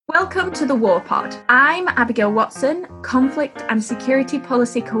Welcome to the War Pod. I'm Abigail Watson, Conflict and Security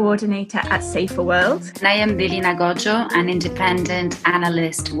Policy Coordinator at Safer World. And I am Belina Gojo, an independent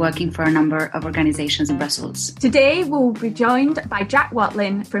analyst working for a number of organizations in Brussels. Today we'll be joined by Jack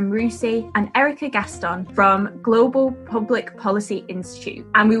Watling from RUSI and Erica Gaston from Global Public Policy Institute,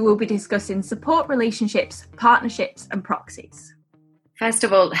 and we will be discussing support relationships, partnerships and proxies. First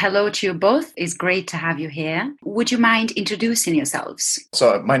of all, hello to you both. It's great to have you here. Would you mind introducing yourselves?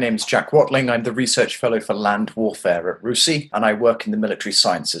 So my name's Jack Watling. I'm the Research Fellow for Land Warfare at RUSI, and I work in the Military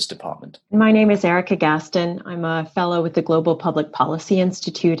Sciences Department. My name is Erica Gaston. I'm a fellow with the Global Public Policy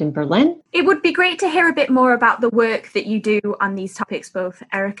Institute in Berlin. It would be great to hear a bit more about the work that you do on these topics, both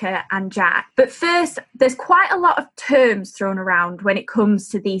Erica and Jack. But first, there's quite a lot of terms thrown around when it comes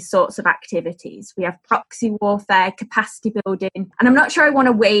to these sorts of activities. We have proxy warfare, capacity building, and I'm not sure I want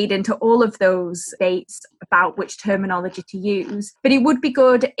to wade into all of those debates about which terminology to use, but it would be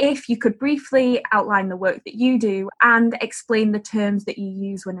good if you could briefly outline the work that you do and explain the terms that you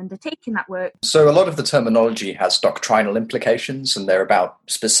use when undertaking that work. So a lot of the terminology has doctrinal implications, and they're about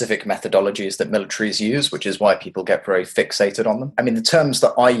specific methodologies that militaries use, which is why people get very fixated on them. I mean, the terms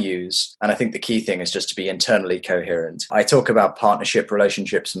that I use, and I think the key thing is just to be internally coherent. I talk about partnership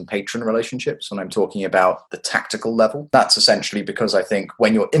relationships and patron relationships when I'm talking about the tactical level. That's essentially because I think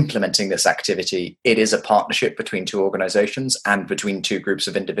when you're implementing this activity, it is a partnership between two organizations and between two groups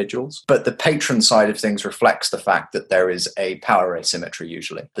of individuals. But the patron side of things reflects the fact that there is a power asymmetry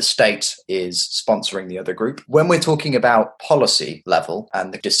usually. The state is sponsoring the other group. When we're talking about policy level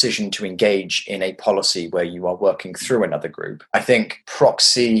and the decision to engage in a policy where you are working through another group, I think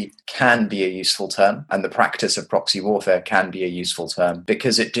proxy can be a useful term, and the practice of proxy warfare can be a useful term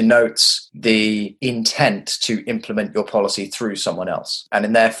because it denotes the intent to implement your policy through someone else.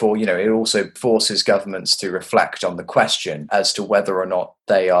 And therefore, it also forces governments to reflect on the question as to whether or not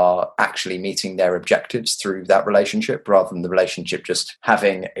they are actually meeting their objectives through that relationship, rather than the relationship just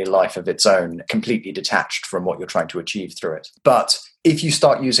having a life of its own, completely detached from what you're trying to achieve through it. But if you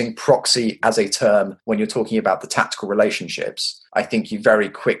start using proxy as a term when you're talking about the tactical relationships, I think you very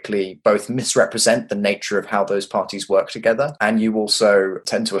quickly both misrepresent the nature of how those parties work together, and you also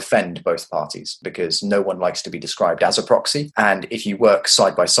tend to offend both parties because no one likes to be described as a proxy. And if you work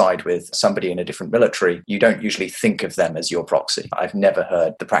side by side with somebody in a different military, you don't usually think of them as your proxy. I've never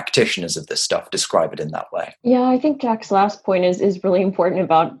heard the practitioners of this stuff describe it in that way. Yeah, I think Jack's last point is really important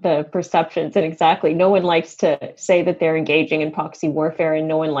about the perceptions. And exactly, no one likes to say that they're engaging in proxy warfare, and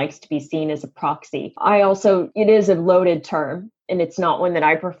no one likes to be seen as a proxy. It is a loaded term, and it's not one that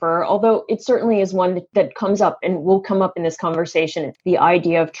I prefer, although it certainly is one that comes up and will come up in this conversation. The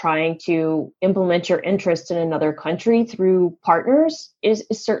idea of trying to implement your interest in another country through partners is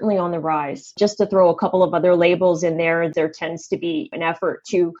certainly on the rise. Just to throw a couple of other labels in there tends to be an effort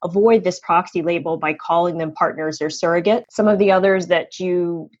to avoid this proxy label by calling them partners or surrogate. Some of the others that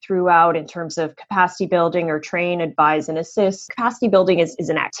you threw out in terms of capacity building or train, advise, and assist. Capacity building is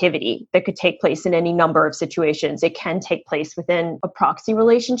an activity that could take place in any number of situations. It can take place within a proxy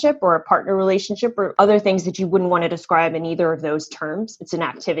relationship or a partner relationship or other things that you wouldn't want to describe in either of those terms. It's an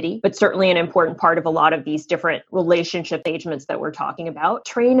activity, but certainly an important part of a lot of these different relationship engagements that we're talking about.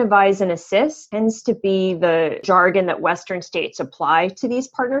 Train, advise, and assist tends to be the jargon that Western states apply to these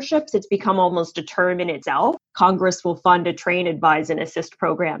partnerships. It's become almost a term in itself. Congress will fund a train, advise, and assist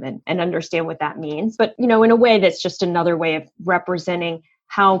program and understand what that means. But, in a way that's just another way of representing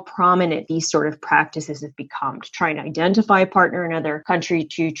how prominent these sort of practices have become, to try and identify a partner in another country,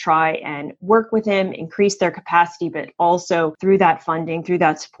 to try and work with them, increase their capacity, but also through that funding, through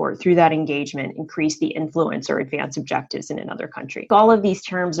that support, through that engagement, increase the influence or advance objectives in another country. All of these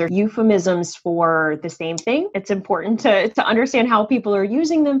terms are euphemisms for the same thing. It's important to understand how people are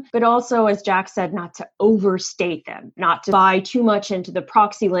using them, but also, as Jack said, not to overstate them, not to buy too much into the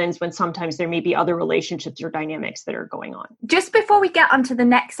proxy lens when sometimes there may be other relationships or dynamics that are going on. Just before we get onto the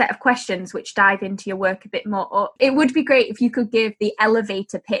next set of questions, which dive into your work a bit more, it would be great if you could give the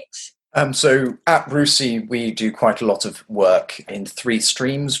elevator pitch. So at RUSI, we do quite a lot of work in three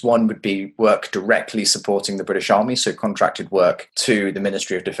streams. One would be work directly supporting the British Army, so contracted work to the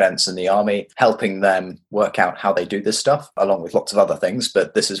Ministry of Defence and the Army, helping them work out how they do this stuff, along with lots of other things,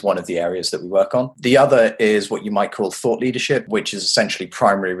 but this is one of the areas that we work on. The other is what you might call thought leadership, which is essentially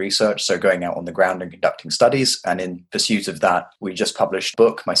primary research, so going out on the ground and conducting studies. And in pursuit of that, we just published a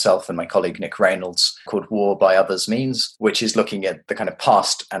book, myself and my colleague Nick Reynolds, called War by Others Means, which is looking at the kind of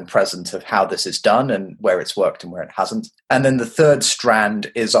past and present of how this is done and where it's worked and where it hasn't. And then the third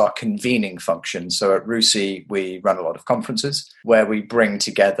strand is our convening function. So at RUSI, we run a lot of conferences where we bring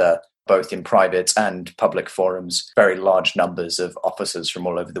together both in private and public forums, very large numbers of officers from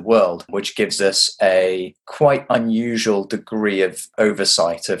all over the world, which gives us a quite unusual degree of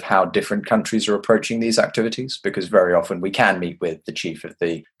oversight of how different countries are approaching these activities, because very often we can meet with the chief of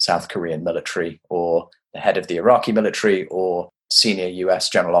the South Korean military or the head of the Iraqi military or senior US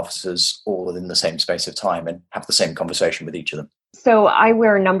general officers all within the same space of time and have the same conversation with each of them. So I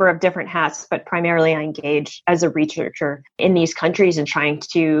wear a number of different hats, but primarily I engage as a researcher in these countries and trying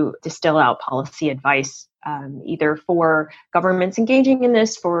to distill out policy advice, either for governments engaging in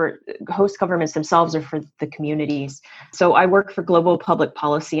this, for host governments themselves, or for the communities. So I work for Global Public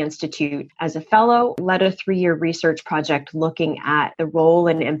Policy Institute as a fellow, led a 3-year research project looking at the role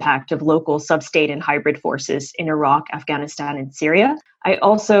and impact of local sub-state and hybrid forces in Iraq, Afghanistan, and Syria. I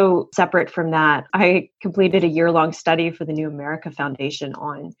also, separate from that, I completed a year-long study for the New America Foundation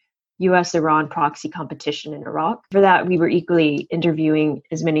on U.S.-Iran proxy competition in Iraq. For that, we were equally interviewing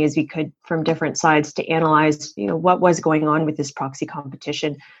as many as we could from different sides to analyze, what was going on with this proxy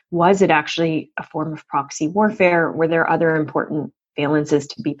competition. Was it actually a form of proxy warfare? Were there other important valences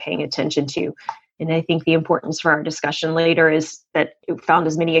to be paying attention to? And I think the importance for our discussion later is that it found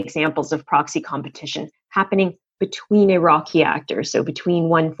as many examples of proxy competition happening between Iraqi actors, so between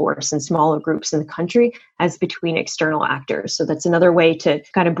one force and smaller groups in the country, as between external actors. So that's another way to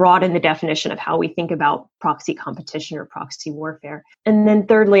kind of broaden the definition of how we think about proxy competition or proxy warfare. And then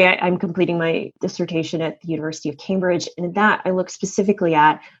thirdly, I'm completing my dissertation at the University of Cambridge. And in that, I look specifically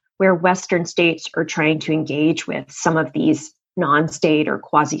at where Western states are trying to engage with some of these non-state or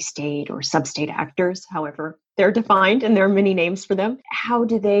quasi-state or sub-state actors, however they're defined, and there are many names for them. How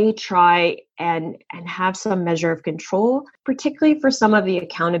do they try and have some measure of control, particularly for some of the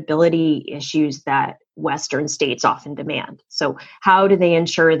accountability issues that Western states often demand? So how do they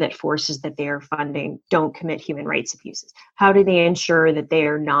ensure that forces that they are funding don't commit human rights abuses? How do they ensure that they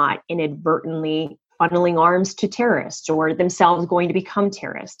are not inadvertently funneling arms to terrorists or themselves going to become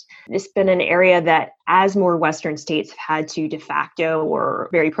terrorists? It's been an area that, as more Western states have had to de facto or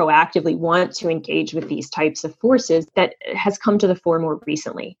very proactively want to engage with these types of forces, that has come to the fore more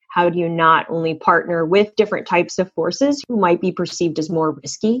recently. How do you not only partner with different types of forces who might be perceived as more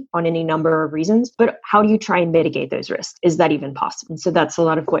risky on any number of reasons, but how do you try and mitigate those risks? Is that even possible? And so that's a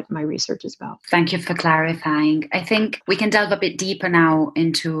lot of what my research is about. Thank you for clarifying. I think we can delve a bit deeper now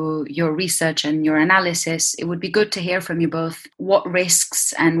into your research and your analysis. It would be good to hear from you both what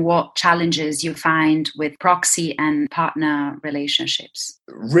risks and what challenges you find with proxy and partner relationships.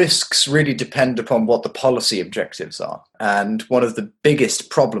 Risks really depend upon what the policy objectives are. And one of the biggest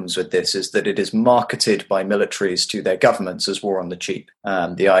problems with this is that it is marketed by militaries to their governments as war on the cheap.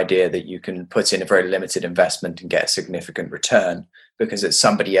 The idea that you can put in a very limited investment and get a significant return because it's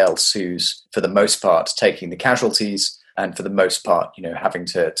somebody else who's, for the most part, taking the casualties and for the most part, having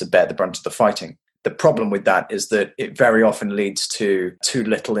to bear the brunt of the fighting. The problem with that is that it very often leads to too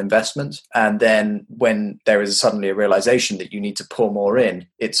little investment. And then when there is suddenly a realization that you need to pour more in,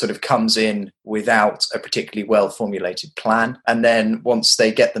 it sort of comes in without a particularly well-formulated plan. And then once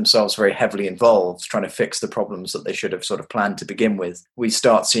they get themselves very heavily involved trying to fix the problems that they should have sort of planned to begin with, we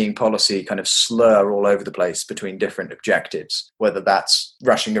start seeing policy kind of slur all over the place between different objectives, whether that's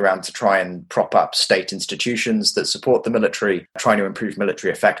rushing around to try and prop up state institutions that support the military, trying to improve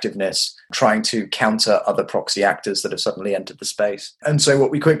military effectiveness, trying to counter other proxy actors that have suddenly entered the space. And so what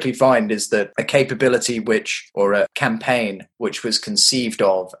we quickly find is that a capability or a campaign which was conceived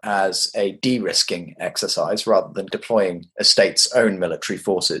of as a de-risking exercise rather than deploying a state's own military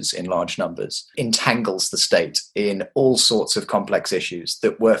forces in large numbers entangles the state in all sorts of complex issues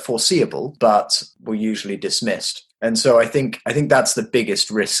that were foreseeable but were usually dismissed. And so I think that's the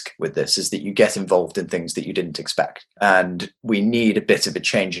biggest risk with this, is that you get involved in things that you didn't expect. And we need a bit of a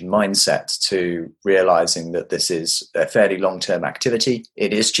change in mindset to realizing that this is a fairly long-term activity.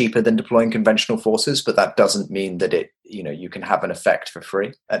 It is cheaper than deploying conventional forces, but that doesn't mean that you can have an effect for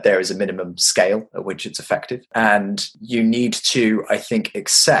free. There is a minimum scale at which it's effective. And you need to, I think,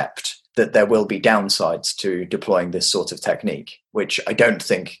 accept that there will be downsides to deploying this sort of technique, which I don't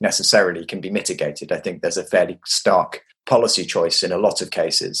think necessarily can be mitigated. I think there's a fairly stark policy choice in a lot of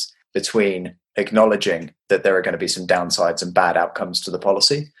cases between acknowledging that there are going to be some downsides and bad outcomes to the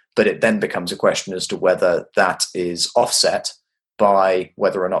policy, but it then becomes a question as to whether that is offset by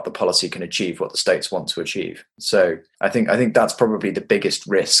whether or not the policy can achieve what the states want to achieve. So I think that's probably the biggest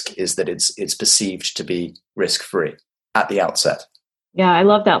risk, is that it's perceived to be risk-free at the outset. Yeah, I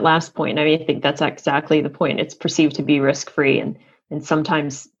love that last point. I think that's exactly the point. It's perceived to be risk-free, and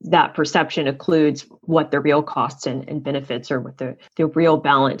sometimes that perception includes what the real costs and benefits, or what the real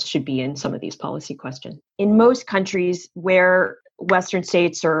balance should be in some of these policy questions. In most countries where Western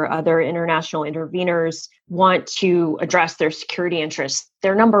states or other international interveners want to address their security interests,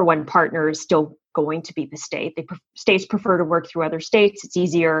 their number one partner is still going to be the state. States prefer to work through other states. It's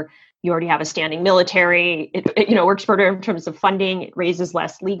easier. You already have a standing military. It works better in terms of funding. It raises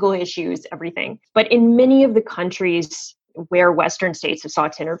less legal issues, everything. But in many of the countries where Western states have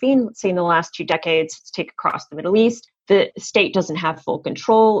sought to intervene, let's say in the last 2 decades, let's take across the Middle East, the state doesn't have full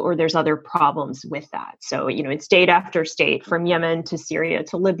control, or there's other problems with that. So, in state after state, from Yemen to Syria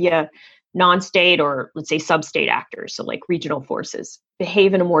to Libya, non-state or let's say sub-state actors, so like regional forces,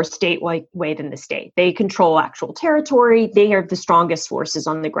 behave in a more state-like way than the state. They control actual territory. They are the strongest forces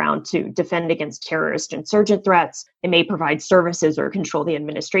on the ground to defend against terrorist insurgent threats. They may provide services or control the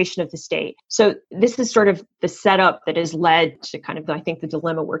administration of the state. So this is sort of the setup that has led to kind of, I think, the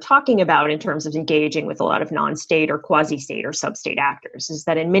dilemma we're talking about in terms of engaging with a lot of non-state or quasi-state or sub-state actors, is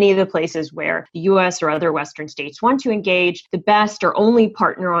that in many of the places where the US or other Western states want to engage, the best or only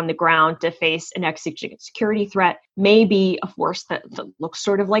partner on the ground to face an exigent security threat may be a force that looks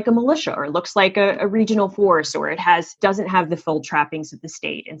sort of like a militia, or looks like a regional force, or it doesn't have the full trappings of the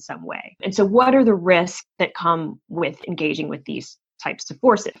state in some way. And so what are the risks that come with engaging with these types of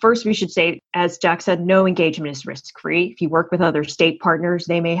forces? First, we should say, as Jack said, no engagement is risk-free. If you work with other state partners,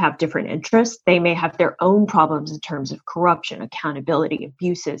 they may have different interests. They may have their own problems in terms of corruption, accountability,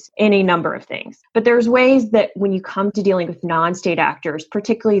 abuses, any number of things. But there's ways that when you come to dealing with non-state actors,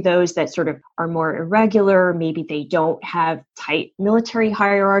 particularly those that sort of are more irregular, maybe they don't have tight military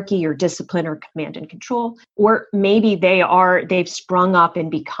hierarchy or discipline or command and control, or maybe they've sprung up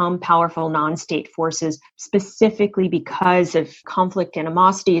and become powerful non-state forces specifically because of conflict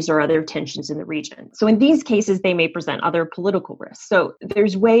animosities or other tensions in the region. So in these cases, they may present other political risks. So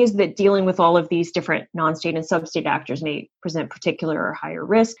there's ways that dealing with all of these different non-state and sub-state actors may present particular or higher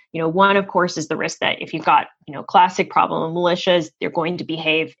risk. One, of course, is the risk that if you've got, classic problem of militias, they're going to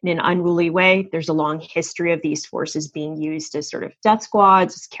behave in an unruly way. There's a long history of these forces being used as sort of death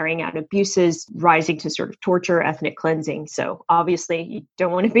squads, carrying out abuses, rising to sort of torture, ethnic cleansing. So obviously you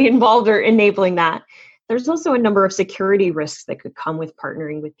don't want to be involved or enabling that. There's also a number of security risks that could come with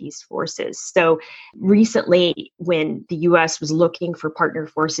partnering with these forces. So recently, when the US was looking for partner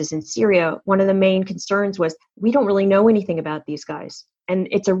forces in Syria, one of the main concerns was, we don't really know anything about these guys. And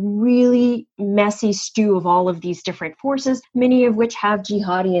it's a really messy stew of all of these different forces, many of which have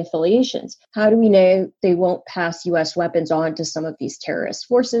jihadi affiliations. How do we know they won't pass US weapons on to some of these terrorist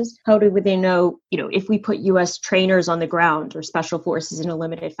forces? How do they know, if we put US trainers on the ground or special forces in a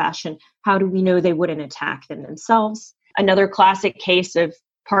limited fashion, how do we know they wouldn't attack them themselves? Another classic case of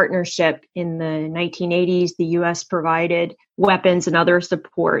partnership, in the 1980s, the US provided weapons and other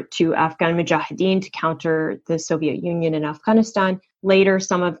support to Afghan Mujahideen to counter the Soviet Union in Afghanistan. Later,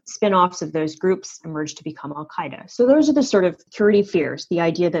 some of spin-offs of those groups emerged to become Al-Qaeda. So those are the sort of security fears, the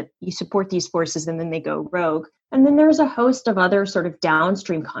idea that you support these forces and then they go rogue. And then there's a host of other sort of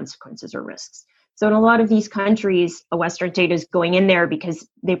downstream consequences or risks. So in a lot of these countries, a Western state is going in there because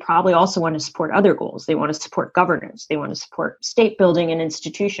they probably also want to support other goals. They want to support governance. They want to support state building and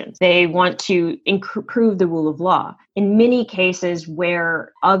institutions. They want to improve the rule of law. In many cases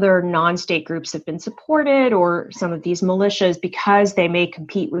where other non-state groups have been supported, or some of these militias, because they may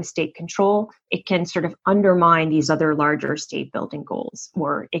compete with state control, it can sort of undermine these other larger state building goals.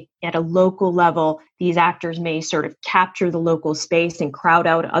 Or at a local level, these actors may sort of capture the local space and crowd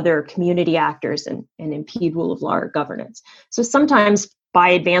out other community actors and impede rule of law or governance. So sometimes by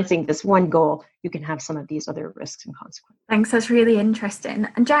advancing this one goal, you can have some of these other risks and consequences. Thanks, that's really interesting.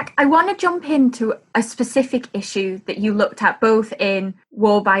 And Jack, I want to jump into a specific issue that you looked at both in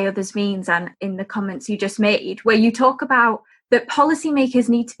War by Others Means and in the comments you just made, where you talk about that policymakers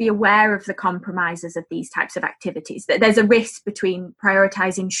need to be aware of the compromises of these types of activities, that there's a risk between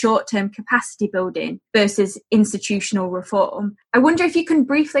prioritising short-term capacity building versus institutional reform. I wonder if you can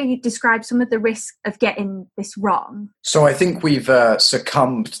briefly describe some of the risks of getting this wrong. So I think we've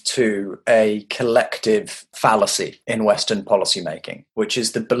succumbed to a collective fallacy in Western policymaking, which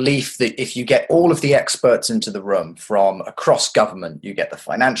is the belief that if you get all of the experts into the room from across government, you get the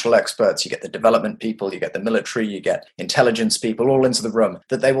financial experts, you get the development people, you get the military, you get intelligence people all into the room,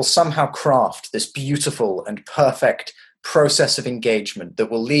 that they will somehow craft this beautiful and perfect process of engagement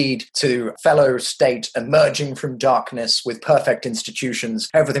that will lead to fellow state emerging from darkness with perfect institutions.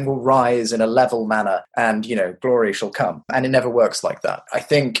 Everything will rise in a level manner and, glory shall come. And it never works like that. I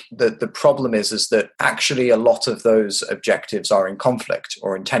think that the problem is that actually a lot of those objectives are in conflict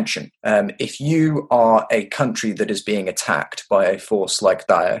or in tension. If you are a country that is being attacked by a force like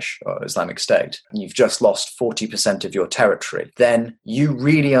Daesh or Islamic State, and you've just lost 40% of your territory, then you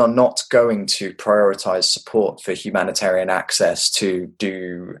really are not going to prioritize support for humanitarian humanitarian access to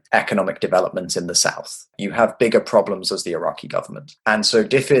do economic development in the south. You have bigger problems as the Iraqi government. And so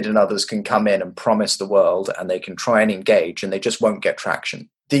DFID and others can come in and promise the world, and they can try and engage, and they just won't get traction.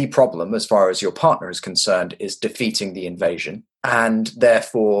 The problem, as far as your partner is concerned, is defeating the invasion. And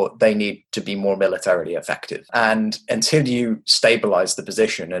therefore, they need to be more militarily effective. And until you stabilize the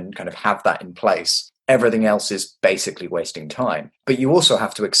position and kind of have that in place, everything else is basically wasting time. But you also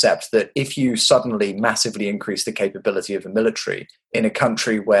have to accept that if you suddenly massively increase the capability of a military in a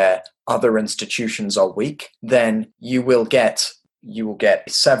country where other institutions are weak, then you will get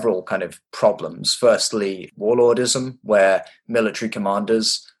several kind of problems. Firstly, warlordism, where military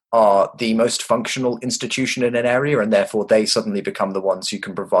commanders are the most functional institution in an area, and therefore they suddenly become the ones who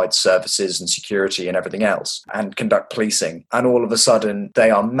can provide services and security and everything else and conduct policing. And all of a sudden, they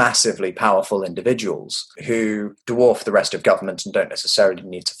are massively powerful individuals who dwarf the rest of government and don't necessarily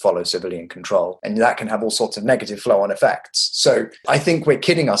need to follow civilian control. And that can have all sorts of negative flow-on effects. So I think we're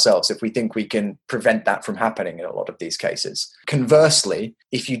kidding ourselves if we think we can prevent that from happening in a lot of these cases. Conversely,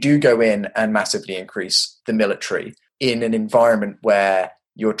 if you do go in and massively increase the military in an environment where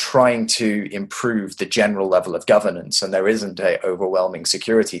you're trying to improve the general level of governance and there isn't an overwhelming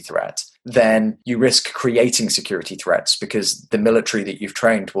security threat, then you risk creating security threats because the military that you've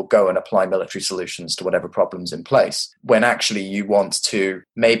trained will go and apply military solutions to whatever problem's in place, when actually you want to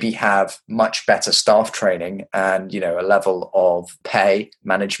maybe have much better staff training and, a level of pay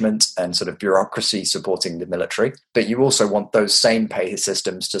management and sort of bureaucracy supporting the military. But you also want those same pay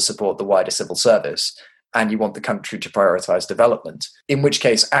systems to support the wider civil service. And you want the country to prioritize development, in which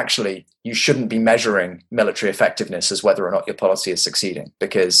case, actually, you shouldn't be measuring military effectiveness as whether or not your policy is succeeding,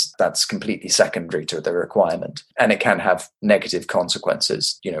 because that's completely secondary to the requirement. And it can have negative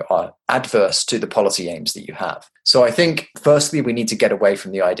consequences, are adverse to the policy aims that you have. So I think, firstly, we need to get away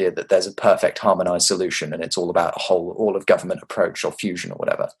from the idea that there's a perfect harmonized solution and it's all about a whole all of government approach or fusion or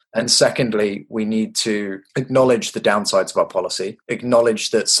whatever. And secondly, we need to acknowledge the downsides of our policy, acknowledge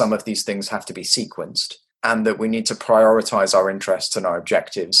that some of these things have to be sequenced, and that we need to prioritize our interests and our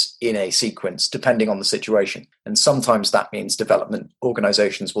objectives in a sequence depending on the situation. And sometimes that means development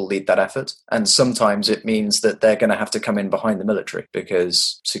organizations will lead that effort. And sometimes it means that they're going to have to come in behind the military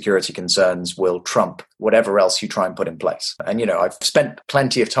because security concerns will trump whatever else you try and put in place. And, I've spent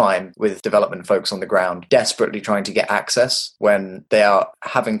plenty of time with development folks on the ground desperately trying to get access when they are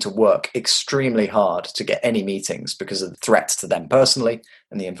having to work extremely hard to get any meetings because of the threats to them personally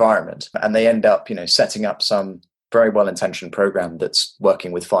and the environment. And they end up, setting up some very well-intentioned program that's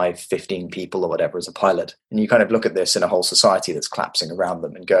working with 15 people or whatever as a pilot. And you kind of look at this in a whole society that's collapsing around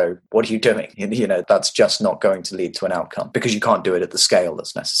them and go, what are you doing? That's just not going to lead to an outcome because you can't do it at the scale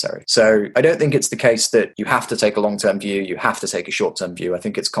that's necessary. So I don't think it's the case that you have to take a long-term view, you have to take a short-term view. I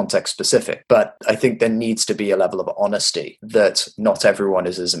think it's context specific. But I think there needs to be a level of honesty that not everyone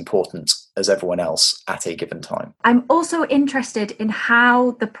is as important as everyone else at a given time. I'm also interested in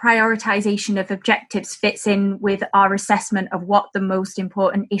how the prioritization of objectives fits in with our assessment of what the most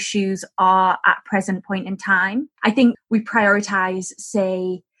important issues are at present point in time. I think we prioritize,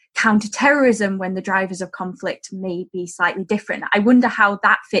 say, counterterrorism when the drivers of conflict may be slightly different. I wonder how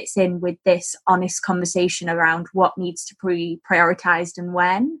that fits in with this honest conversation around what needs to be prioritized and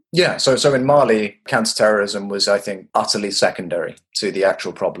when. Yeah, so in Mali, counterterrorism was, I think, utterly secondary to the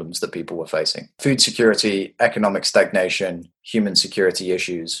actual problems that people were facing. Food security, economic stagnation, human security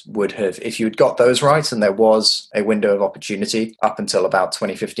issues would have, if you'd got those right, and there was a window of opportunity up until about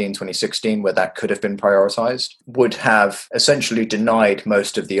 2015, 2016, where that could have been prioritized, would have essentially denied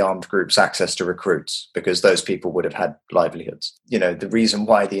most of the armed groups access to recruits because those people would have had livelihoods. The reason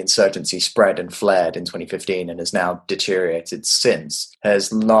why the insurgency spread and flared in 2015 and has now deteriorated since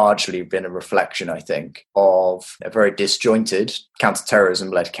has largely been a reflection, I think, of a very disjointed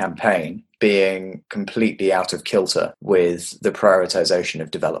counterterrorism-led campaign being completely out of kilter with the prioritization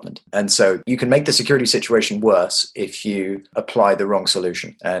of development. And so you can make the security situation worse if you apply the wrong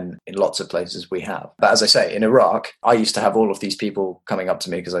solution. And in lots of places we have. But as I say, in Iraq, I used to have all of these people coming up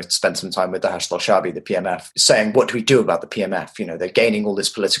to me because I spent some time with the Hashd al-Shabi, the PMF, saying, what do we do about the PMF? They're gaining all this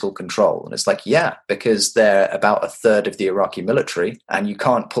political control. And it's like, yeah, because they're about a third of the Iraqi military and you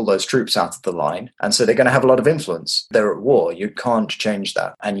can't pull those troops out of the line. And so they're going to have a lot of influence. They're at war. You can't change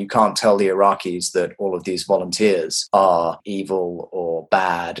that. And you can't tell the Iraqis that all of these volunteers are evil or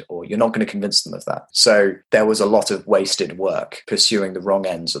bad, or you're not going to convince them of that. So there was a lot of wasted work pursuing the wrong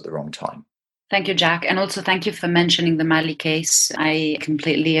ends at the wrong time. Thank you, Jack. And also thank you for mentioning the Mali case. I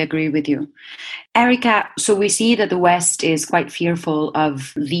completely agree with you. Erica, so we see that the West is quite fearful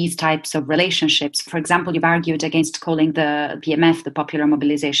of these types of relationships. For example, you've argued against calling the PMF, the Popular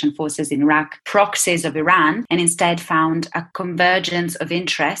Mobilization Forces in Iraq, proxies of Iran, and instead found a convergence of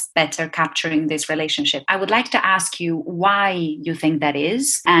interest better capturing this relationship. I would like to ask you why you think that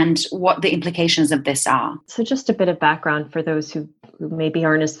is and what the implications of this are. So just a bit of background for those who maybe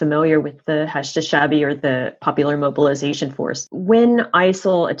aren't as familiar with the Hashd Shabi or the Popular Mobilization Force. When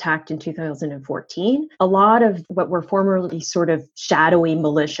ISIL attacked in 2014, a lot of what were formerly sort of shadowy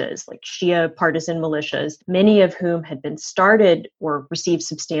militias, like Shia partisan militias, many of whom had been started or received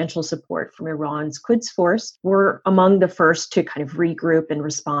substantial support from Iran's Quds Force, were among the first to kind of regroup and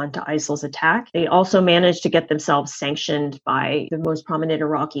respond to ISIL's attack. They also managed to get themselves sanctioned by the most prominent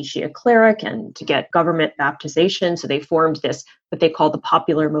Iraqi Shia cleric and to get government baptization. So they formed this, what they call the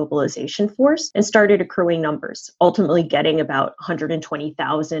Popular Mobilization Force, and started accruing numbers, ultimately getting about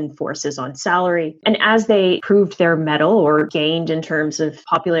 120,000 forces on salary. And as they proved their mettle or gained in terms of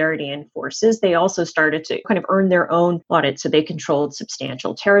popularity and forces, they also started to kind of earn their own audit. So they controlled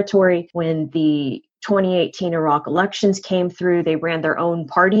substantial territory. When the 2018 Iraq elections came through, they ran their own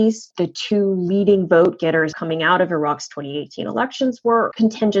parties. The two leading vote getters coming out of Iraq's 2018 elections were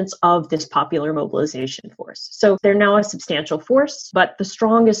contingents of this Popular Mobilization Force. So they're now a substantial force, but the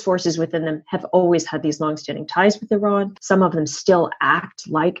strongest forces within them have always had these longstanding ties with Iran. Some of them still act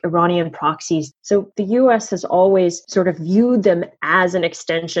like Iranian proxies. So the US has always sort of viewed them as an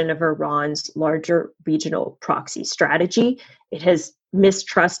extension of Iran's larger regional proxy strategy. It has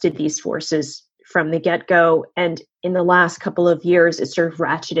mistrusted these forces from the get-go. And in the last couple of years, it sort of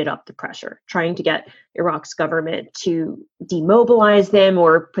ratcheted up the pressure, trying to get Iraq's government to demobilize them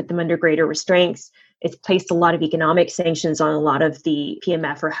or put them under greater restraints. It's placed a lot of economic sanctions on a lot of the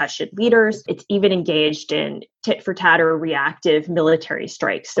PMF or Hashd leaders. It's even engaged in tit-for-tat or reactive military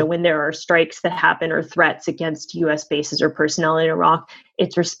strikes. So when there are strikes that happen or threats against U.S. bases or personnel in Iraq,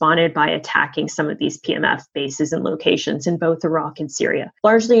 it's responded by attacking some of these PMF bases and locations in both Iraq and Syria,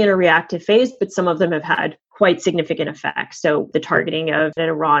 largely in a reactive phase, but some of them have had quite significant effects. So the targeting of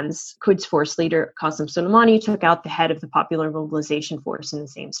Iran's Quds Force leader, Qasem Soleimani, took out the head of the Popular Mobilization Force in the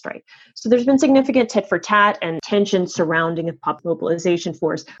same strike. So there's been significant tit-for-tat and tension surrounding the Popular Mobilization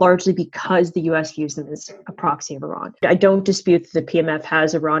Force, largely because the U.S. views them as a proxy of Iran. I don't dispute that the PMF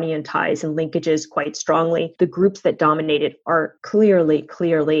has Iranian ties and linkages quite strongly. The groups that dominate it are clearly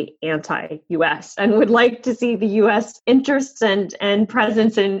anti-U.S. and would like to see the U.S. interests and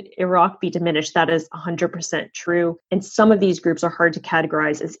presence in Iraq be diminished. That is 100% true. And some of these groups are hard to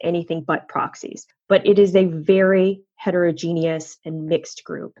categorize as anything but proxies. But it is a very heterogeneous and mixed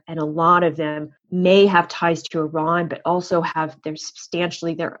group. And a lot of them may have ties to Iran, but also have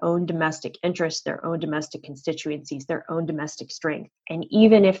substantially their own domestic interests, their own domestic constituencies, their own domestic strength. And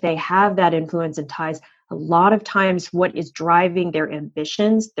even if they have that influence and ties, a lot of times what is driving their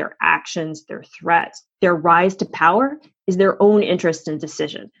ambitions, their actions, their threats, their rise to power is their own interest and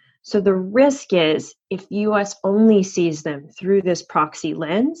decision. So the risk is if the U.S. only sees them through this proxy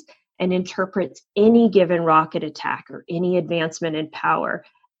lens and interprets any given rocket attack or any advancement in power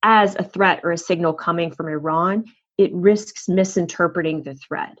as a threat or a signal coming from Iran, it risks misinterpreting the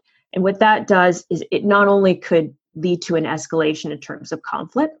threat. And what that does is it not only could lead to an escalation in terms of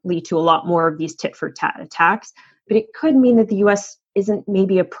conflict, lead to a lot more of these tit-for-tat attacks, but it could mean that the U.S. isn't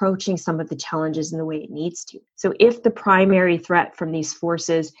maybe approaching some of the challenges in the way it needs to. So if the primary threat from these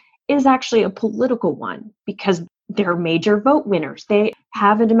forces is actually a political one, because they're major vote winners, they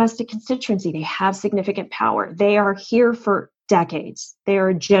have a domestic constituency, they have significant power, they are here for decades, they are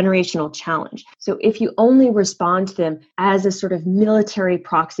a generational challenge. So if you only respond to them as a sort of military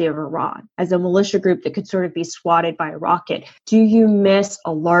proxy of Iran, as a militia group that could sort of be swatted by a rocket, do you miss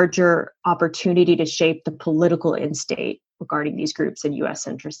a larger opportunity to shape the political end state regarding these groups and U.S.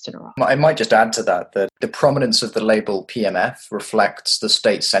 interest in Iraq? I might just add to that the prominence of the label PMF reflects the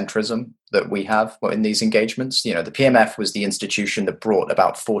state centrism that we have in these engagements. You know, the PMF was the institution that brought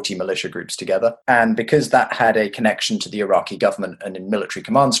about 40 militia groups together. And because that had a connection to the Iraqi government and in military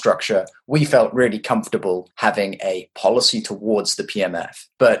command structure, we felt really comfortable having a policy towards the PMF.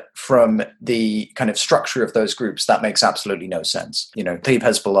 But from the kind of structure of those groups, that makes absolutely no sense. You know, Tlaib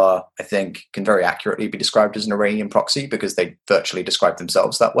Hezbollah, I think, can very accurately be described as an Iranian proxy because they virtually describe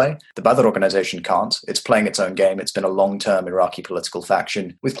themselves that way. The Badr organization can't. It's playing its own game. It's been a long-term Iraqi political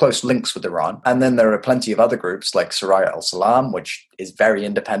faction with close links with Iran. And then there are plenty of other groups like Saraya al-Salam, which is very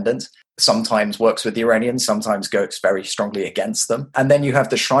independent, sometimes works with the Iranians, sometimes goes very strongly against them. And then you have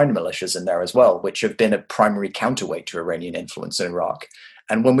the shrine militias in there as well, which have been a primary counterweight to Iranian influence in Iraq.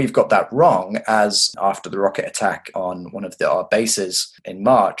 And when we've got that wrong, as after the rocket attack on one of our bases in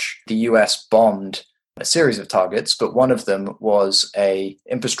March, the US bombed a series of targets, but one of them was a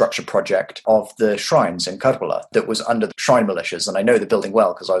infrastructure project of the shrines in Karbala that was under the shrine militias. And I know the building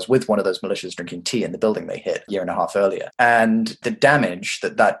well because I was with one of those militias drinking tea in the building they hit a year and a half earlier. And the damage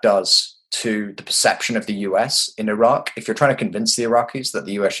that does to the perception of the US in Iraq, if you're trying to convince the Iraqis that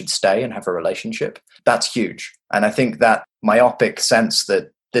the US should stay and have a relationship, that's huge. And I think that myopic sense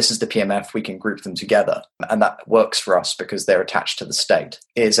that this is the PMF, we can group them together, and that works for us because they're attached to the state,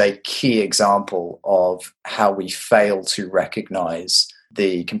 is a key example of how we fail to recognize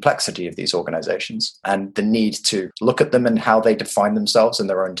the complexity of these organizations and the need to look at them and how they define themselves in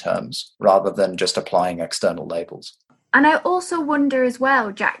their own terms, rather than just applying external labels. And I also wonder as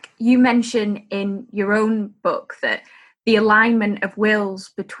well, Jack, you mention in your own book that the alignment of wills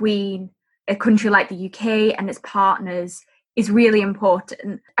between a country like the UK and its partners is really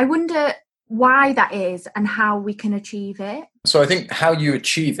important. I wonder why that is and how we can achieve it. So I think how you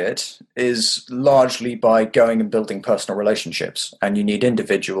achieve it is largely by going and building personal relationships. And you need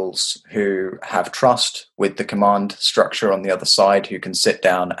individuals who have trust with the command structure on the other side, who can sit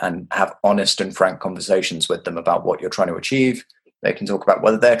down and have honest and frank conversations with them about what you're trying to achieve. They can talk about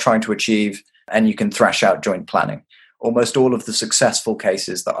whether they're trying to achieve, and you can thrash out joint planning. Almost all of the successful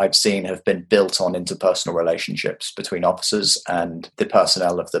cases that I've seen have been built on interpersonal relationships between officers and the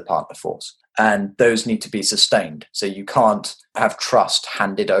personnel of the partner force. And those need to be sustained. So you can't have trust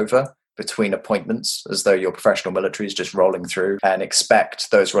handed over between appointments as though your professional military is just rolling through and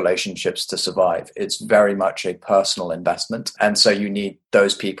expect those relationships to survive. It's very much a personal investment. And so you need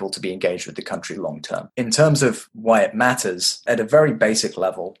those people to be engaged with the country long term. In terms of why it matters, at a very basic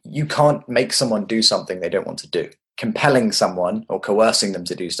level, you can't make someone do something they don't want to do. Compelling someone or coercing them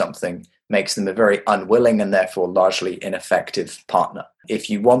to do something makes them a very unwilling and therefore largely ineffective partner. If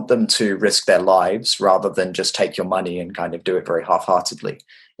you want them to risk their lives rather than just take your money and kind of do it very half-heartedly,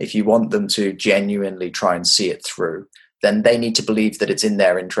 if you want them to genuinely try and see it through, then they need to believe that it's in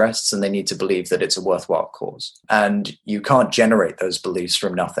their interests and they need to believe that it's a worthwhile cause. And you can't generate those beliefs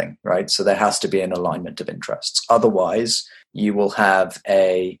from nothing, right? So there has to be an alignment of interests. Otherwise, you will have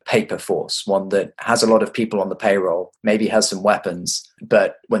a paper force, one that has a lot of people on the payroll, maybe has some weapons,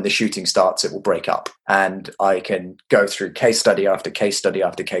 but when the shooting starts, it will break up. And I can go through case study after case study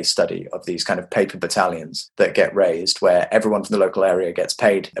after case study of these kind of paper battalions that get raised, where everyone from the local area gets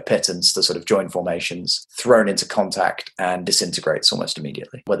paid a pittance to sort of join formations, thrown into contact, and disintegrates almost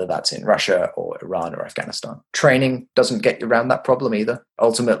immediately, whether that's in Russia or Iran or Afghanistan. Training doesn't get you around that problem either.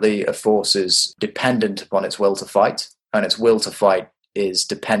 Ultimately, a force is dependent upon its will to fight. And its will to fight is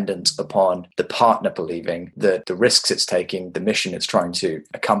dependent upon the partner believing that the risks it's taking, the mission it's trying to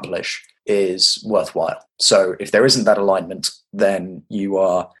accomplish is worthwhile. So if there isn't that alignment, then you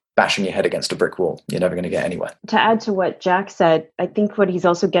are bashing your head against a brick wall. You're never going to get anywhere. To add to what Jack said, I think what he's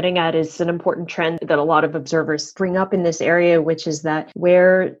also getting at is an important trend that a lot of observers bring up in this area, which is that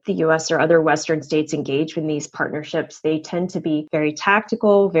where the US or other Western states engage in these partnerships, they tend to be very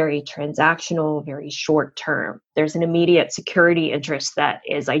tactical, very transactional, very short term. There's an immediate security interest that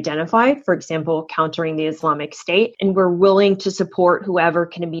is identified, for example, countering the Islamic State, and we're willing to support whoever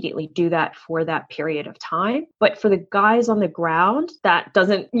can immediately do that for that period of time. But for the guys on the ground, that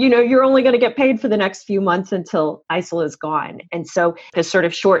doesn't, you're only going to get paid for the next few months until ISIL is gone. And so this sort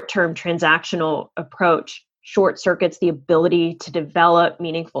of short-term transactional approach short circuits the ability to develop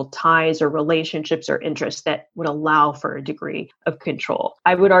meaningful ties or relationships or interests that would allow for a degree of control.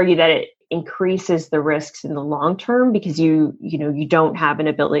 I would argue that it increases the risks in the long term because you don't have an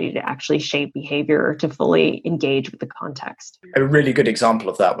ability to actually shape behavior or to fully engage with the context. A really good example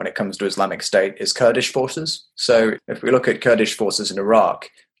of that when it comes to Islamic State is Kurdish forces. So if we look at Kurdish forces in Iraq,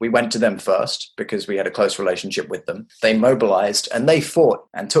 we went to them first because we had a close relationship with them. They mobilized and they fought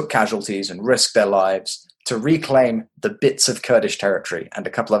and took casualties and risked their lives to reclaim the bits of Kurdish territory and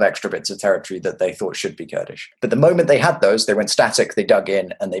a couple of extra bits of territory that they thought should be Kurdish. But the moment they had those, they went static, they dug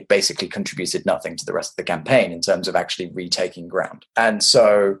in, and they basically contributed nothing to the rest of the campaign in terms of actually retaking ground. And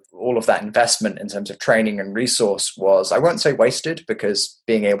so all of that investment in terms of training and resource was, I won't say wasted, because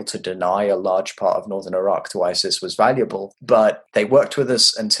being able to deny a large part of northern Iraq to ISIS was valuable, but they worked with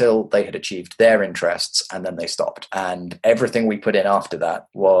us until they had achieved their interests, and then they stopped. And everything we put in after that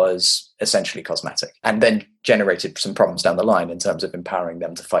was essentially cosmetic. And then generated some problems down the line in terms of empowering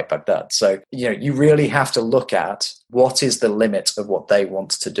them to fight Baghdad. So, you really have to look at what is the limit of what they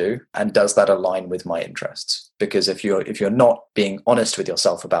want to do, and does that align with my interests? Because if you're not being honest with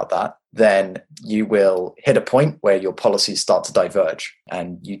yourself about that, then you will hit a point where your policies start to diverge,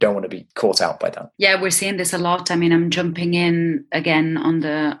 and you don't want to be caught out by that. Yeah, we're seeing this a lot. I mean, I'm jumping in again on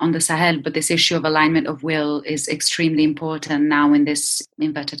the Sahel, but this issue of alignment of will is extremely important now in this,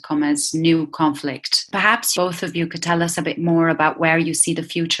 inverted commas, new conflict. Perhaps both of you could tell us a bit more about where you see the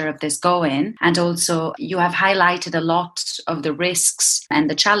future of this going. And also, you have highlighted a lot of the risks and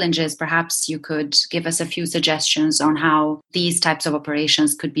the challenges. Perhaps you could give us a few suggestions on how these types of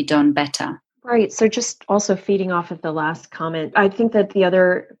operations could be done better. Right. So just also feeding off of the last comment, I think that the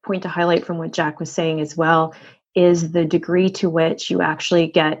other point to highlight from what Jack was saying as well is the degree to which you actually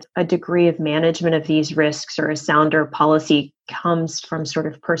get a degree of management of these risks, or a sounder policy comes from sort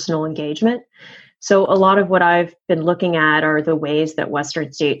of personal engagement. So a lot of what I've been looking at are the ways that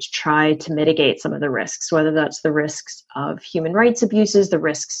Western states try to mitigate some of the risks, whether that's the risks of human rights abuses, the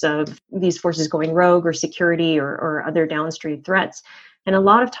risks of these forces going rogue, or security or other downstream threats. And a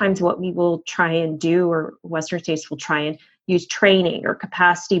lot of times what we will try and do, or Western states will try and use training or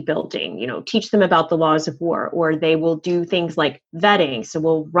capacity building, teach them about the laws of war, or they will do things like vetting. So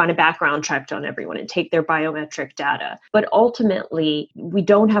we'll run a background check on everyone and take their biometric data. But ultimately, we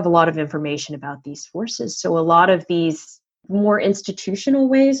don't have a lot of information about these forces. So a lot of these more institutional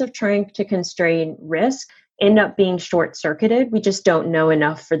ways of trying to constrain risk end up being short-circuited. We just don't know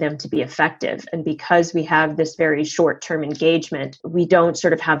enough for them to be effective. And because we have this very short-term engagement, we don't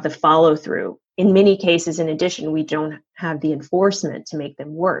sort of have the follow-through. In many cases, in addition, we don't have the enforcement to make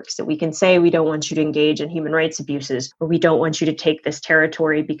them work. So we can say we don't want you to engage in human rights abuses, or we don't want you to take this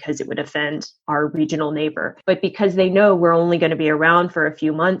territory because it would offend our regional neighbor. But because they know we're only going to be around for a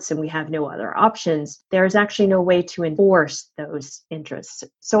few months and we have no other options, there's actually no way to enforce those interests.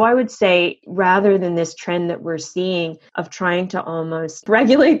 So I would say, rather than this trend that we're seeing of trying to almost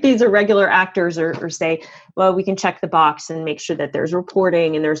regulate these irregular actors, or say, well, we can check the box and make sure that there's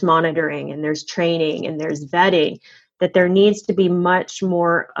reporting and there's monitoring and there's training and there's vetting, that there needs to be much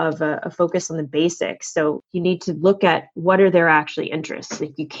more of a focus on the basics. So you need to look at what are their actually interests.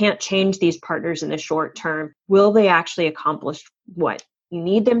 If you can't change these partners in the short term, will they actually accomplish what you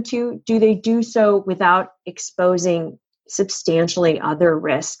need them to? Do they do so without exposing substantially other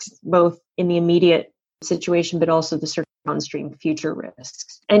risks, both in the immediate situation, but also the sort of downstream future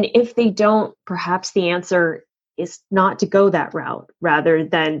risks? And if they don't, perhaps the answer is not to go that route, rather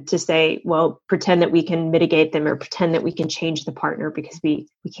than to say, well, pretend that we can mitigate them, or pretend that we can change the partner, because we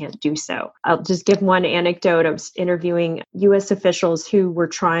can't do so. I'll just give one anecdote. I was interviewing US officials who were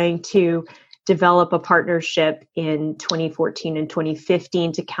trying to develop a partnership in 2014 and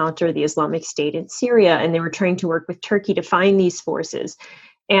 2015 to counter the Islamic State in Syria. And they were trying to work with Turkey to find these forces.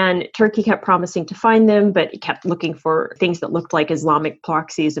 And Turkey kept promising to find them, but it kept looking for things that looked like Islamic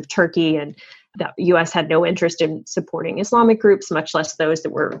proxies of Turkey. And the US had no interest in supporting Islamic groups, much less those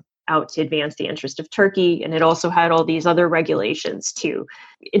that were out to advance the interest of Turkey. And it also had all these other regulations to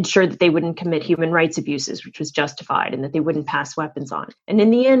ensure that they wouldn't commit human rights abuses, which was justified, and that they wouldn't pass weapons on. And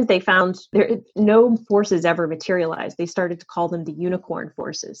in the end, they found no forces ever materialized. They started to call them the unicorn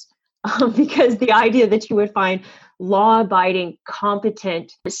forces. Because the idea that you would find law-abiding,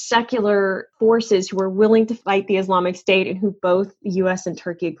 competent, secular forces who were willing to fight the Islamic State, and who both the US and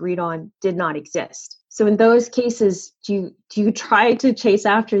Turkey agreed on, did not exist. So in those cases, do you try to chase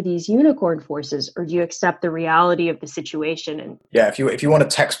after these unicorn forces, or do you accept the reality of the situation? And yeah, if you want a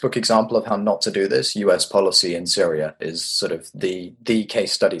textbook example of how not to do this, US policy in Syria is sort of the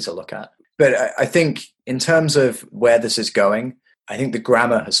case study to look at. But I think in terms of where this is going, I think the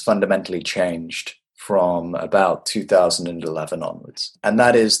grammar has fundamentally changed from about 2011 onwards. And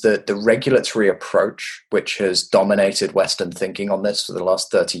that is that the regulatory approach, which has dominated Western thinking on this for the last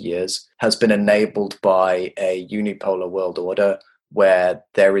 30 years, has been enabled by a unipolar world order where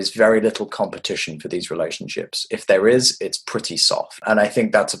there is very little competition for these relationships. If there is, it's pretty soft. And I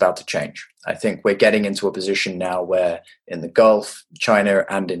think that's about to change. I think we're getting into a position now where in the Gulf, China,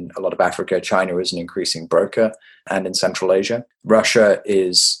 and in a lot of Africa, China is an increasing broker, and in Central Asia. Russia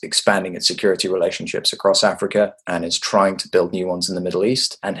is expanding its security relationships across Africa and is trying to build new ones in the Middle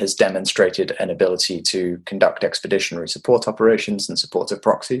East, and has demonstrated an ability to conduct expeditionary support operations and supportive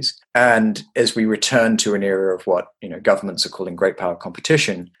proxies. And as we return to an era of what governments are calling great power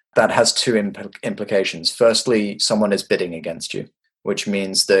competition, that has two implications. Firstly, someone is bidding against you, which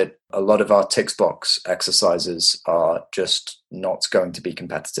means that a lot of our tick box exercises are just not going to be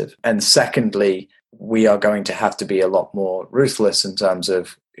competitive. And secondly, we are going to have to be a lot more ruthless in terms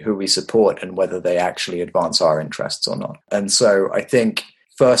of who we support and whether they actually advance our interests or not. And so I think,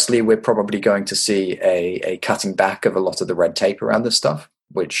 firstly, we're probably going to see a cutting back of a lot of the red tape around this stuff,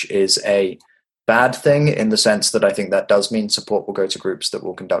 which is a bad thing in the sense that I think that does mean support will go to groups that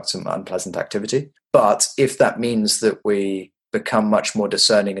will conduct some unpleasant activity. But if that means that we become much more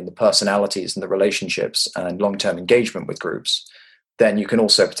discerning in the personalities and the relationships and long-term engagement with groups, then you can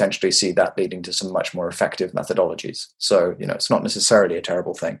also potentially see that leading to some much more effective methodologies. So, it's not necessarily a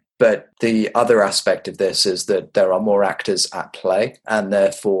terrible thing. But the other aspect of this is that there are more actors at play, and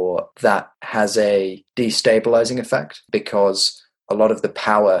therefore that has a destabilizing effect, because a lot of the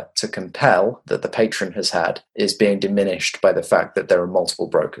power to compel that the patron has had is being diminished by the fact that there are multiple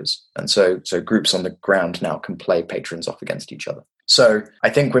brokers. And so groups on the ground now can play patrons off against each other. So I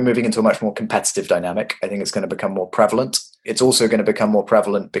think we're moving into a much more competitive dynamic. I think it's going to become more prevalent. It's also going to become more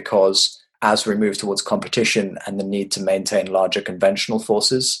prevalent because as we move towards competition and the need to maintain larger conventional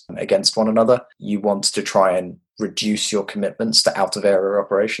forces against one another, you want to try and reduce your commitments to out-of-area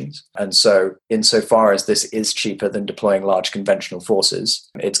operations. And so insofar as this is cheaper than deploying large conventional forces,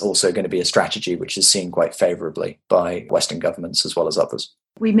 it's also going to be a strategy which is seen quite favorably by Western governments as well as others.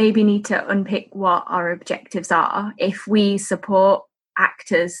 We maybe need to unpick what our objectives are. If we support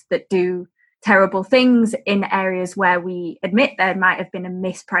actors that do terrible things in areas where we admit there might have been a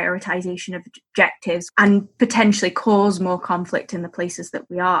misprioritization of objectives and potentially cause more conflict in the places that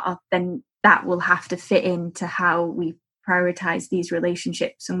we are, then that will have to fit into how we prioritize these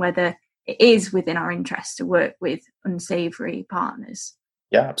relationships and whether it is within our interest to work with unsavory partners.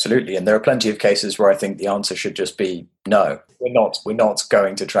 Yeah, absolutely. And there are plenty of cases where I think the answer should just be no. We're not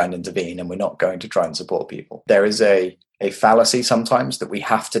going to try and intervene, and we're not going to try and support people. There is a fallacy sometimes that we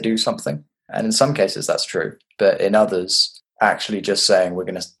have to do something. And in some cases that's true. But in others, actually just saying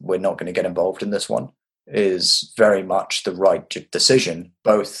we're not going to get involved in this one is very much the right decision,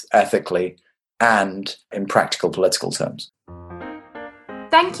 both ethically and in practical political terms.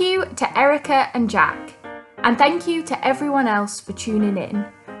 Thank you to Erica and Jack. And thank you to everyone else for tuning in.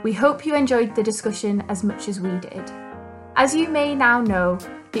 We hope you enjoyed the discussion as much as we did. As you may now know,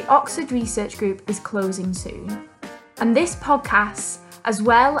 the Oxford Research Group is closing soon. And this podcast, as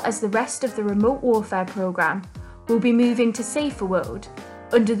well as the rest of the Remote Warfare programme, will be moving to SaferWorld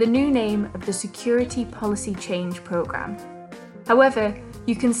under the new name of the Security Policy Change Programme. However,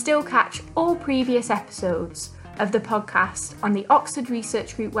 you can still catch all previous episodes of the podcast on the Oxford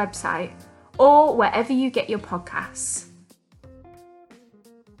Research Group website or wherever you get your podcasts.